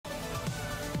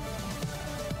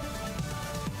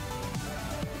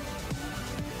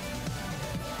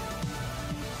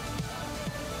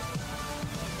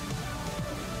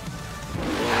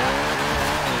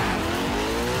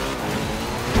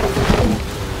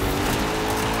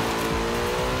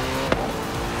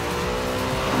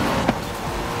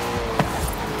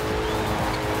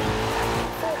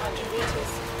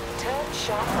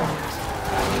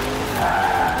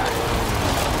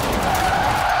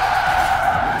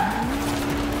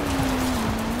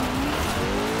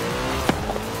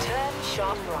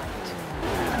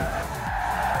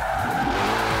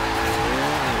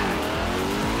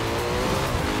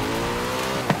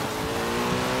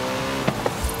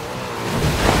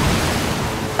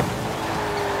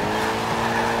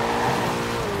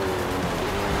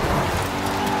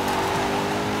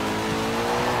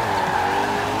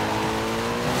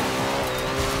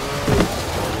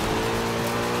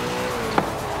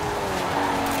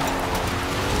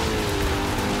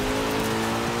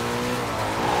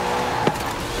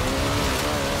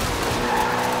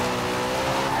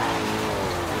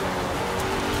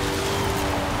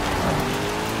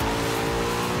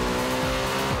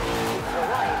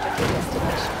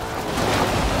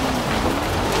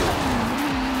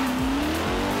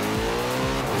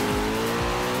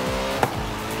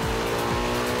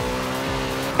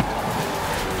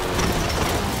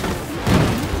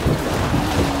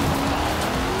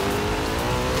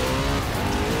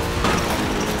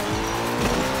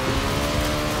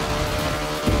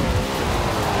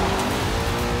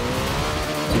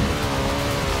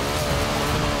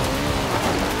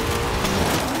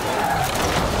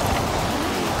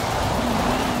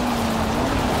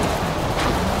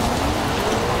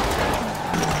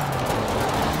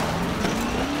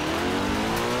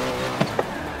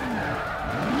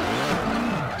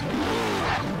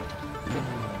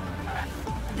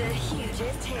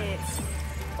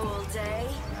it. All day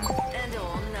and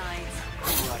all night.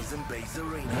 Horizon Base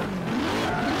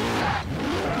Arena.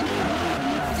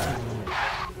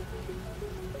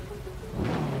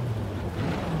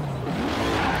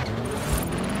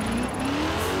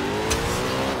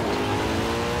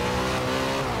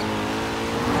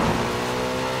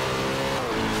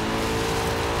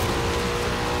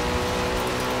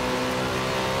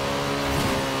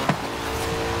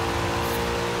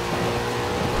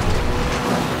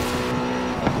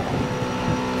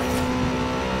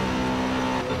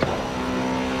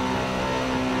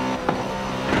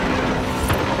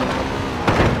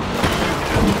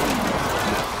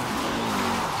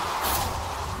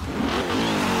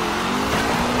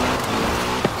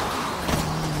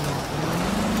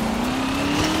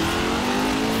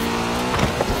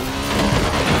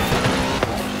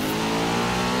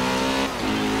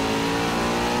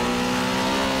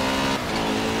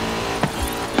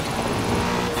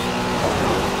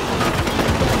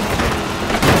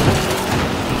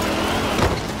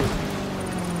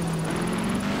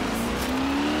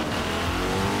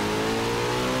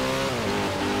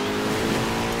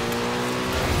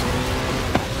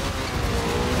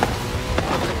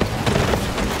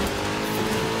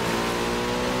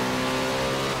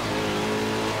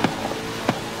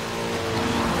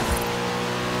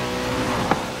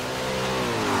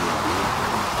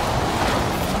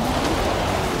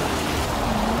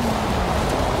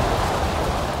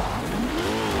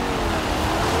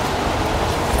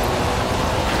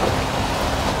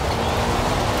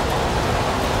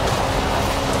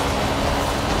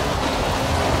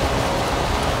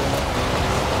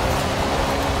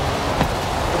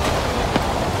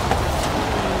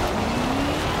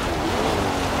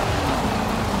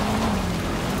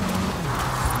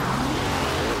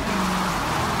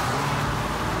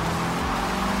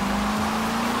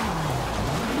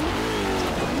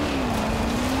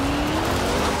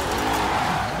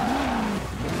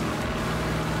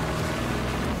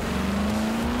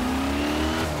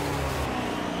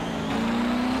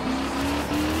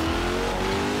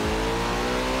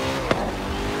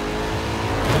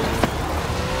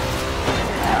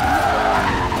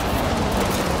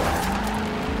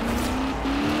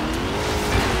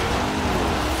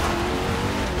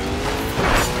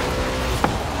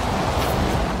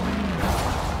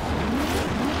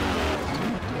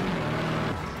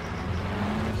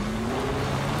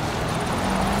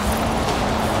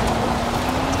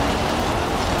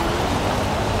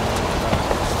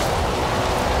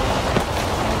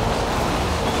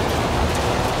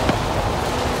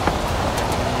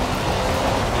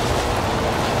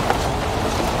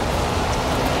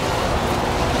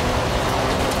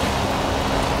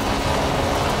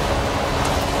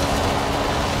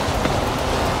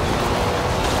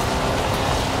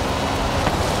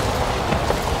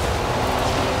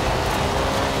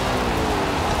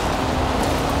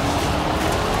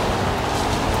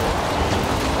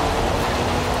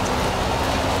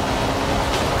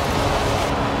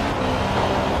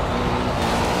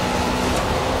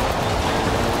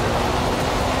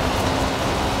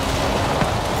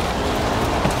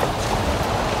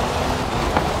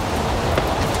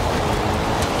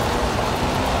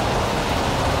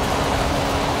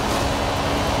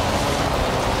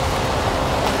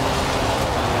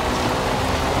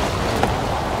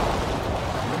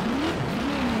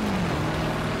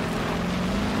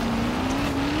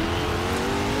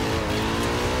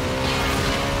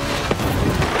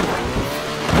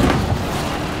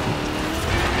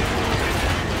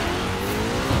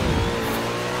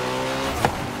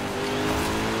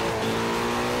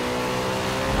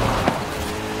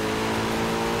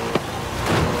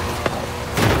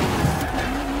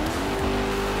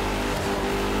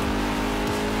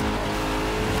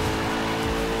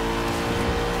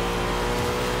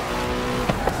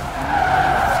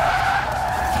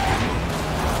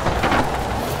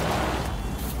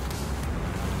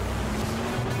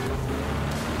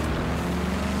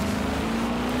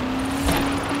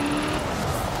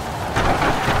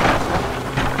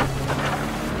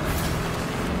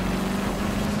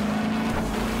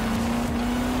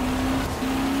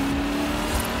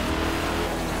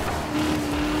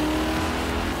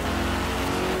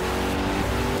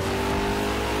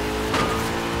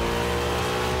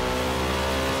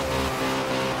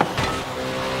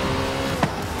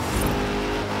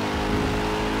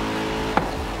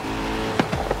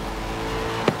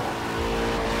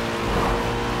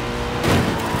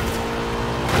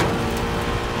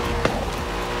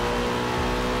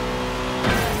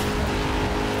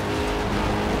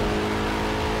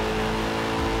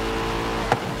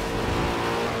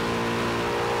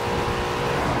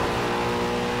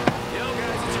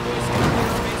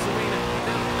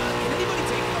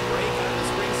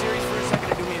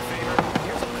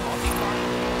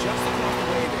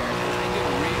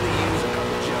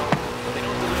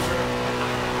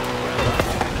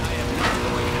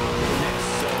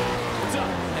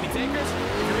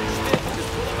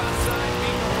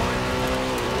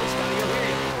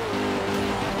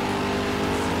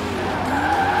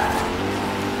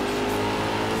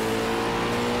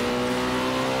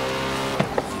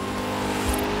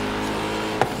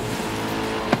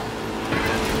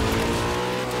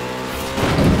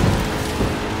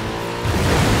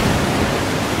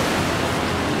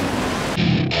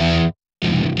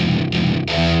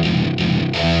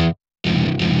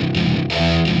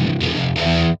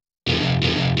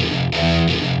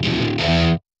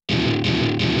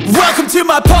 Welcome to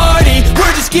my party,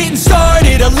 we're just getting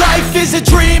started. A life is a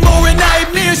dream or a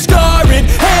nightmare scarring.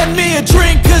 Hand me a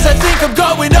drink cause I think I'm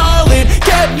going all in.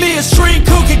 Get me a shrink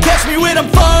who can catch me when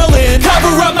I'm falling.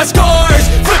 Cover up my scars,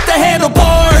 flip the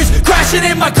handlebars, crashing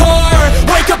in my car,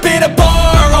 wake up in a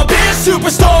bar. I'll be a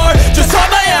superstar, just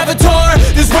on my avatar.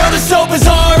 This world is so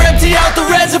bizarre, empty out the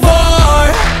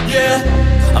reservoir. Yeah,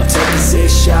 I'm taking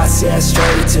 6 shots, yeah,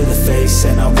 straight to the face.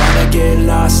 And I wanna get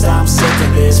lost, I'm sick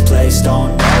of this place.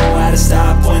 Don't know how to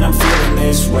stop when I'm feeling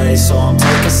this way. So I'm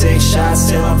taking 6 shots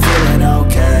till I'm feeling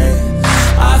okay.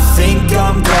 I think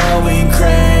I'm going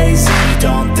crazy,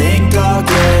 don't think I'll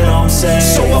get home safe.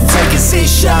 So I'm taking 6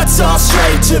 shots, all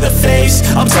straight to the face.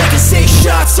 I'm taking 6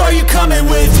 shots, are you coming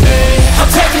with me? I'm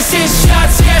taking 6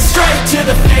 shots, yeah, straight to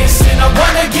the face. And I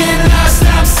wanna get lost,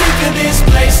 I'm sick of this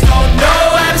place. Don't know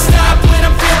how to stop when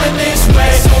I'm feeling this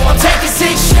way. So I'm taking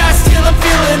 6 shots till I'm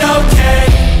feeling okay.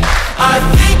 I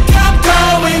think I'm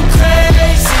going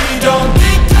crazy, don't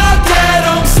think I'll get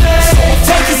home safe. So I'm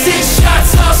taking 6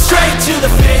 shots, all straight to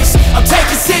the face. I'm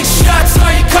taking 6 shots,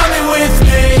 are you coming with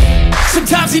me?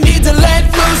 Sometimes you need to let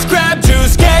loose, grab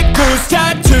juice, get goose,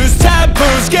 tattoos,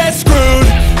 taboos, get screwed.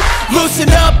 Loosen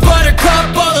up,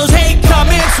 buttercup, all those hate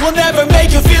comments will never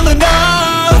make you feel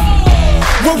enough.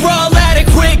 We're all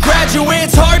adequate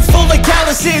graduates, heart full of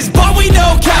calluses, but we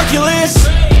know calculus.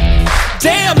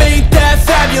 Damn, ain't that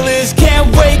fabulous? Can't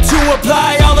wait to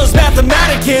apply all those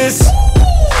mathematicus.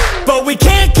 But we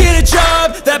can't get a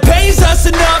job that pays us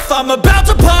enough. I'm about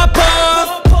to pop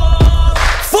off.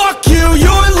 Fuck you,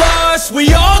 you're lost.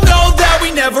 We all know that we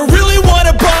never really want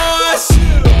a boss.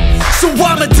 So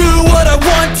I'ma do what I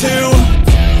want to,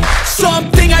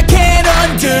 something I can't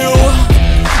undo.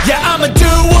 Yeah, I'ma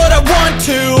do what I want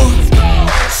to,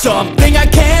 something I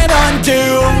can't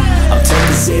undo. I'm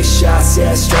taking 6 shots,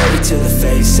 yeah, straight to the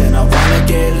face. And I wanna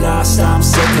get lost, I'm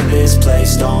sick of this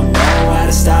place. Don't know how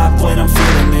to stop when I'm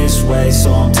feeling this way.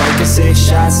 So I'm taking 6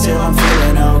 shots till I'm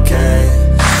feeling okay.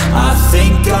 I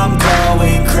think I'm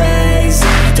going crazy,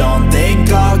 don't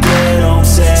think I'll get home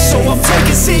safe. So I'm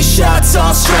taking 6 shots,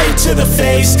 all straight to the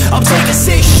face. I'm taking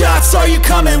 6 shots, are you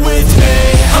coming with me?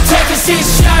 I'm taking 6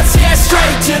 shots, yeah,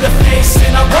 straight to the face.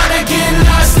 And I wanna get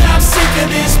lost, I'm sick of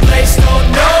this place.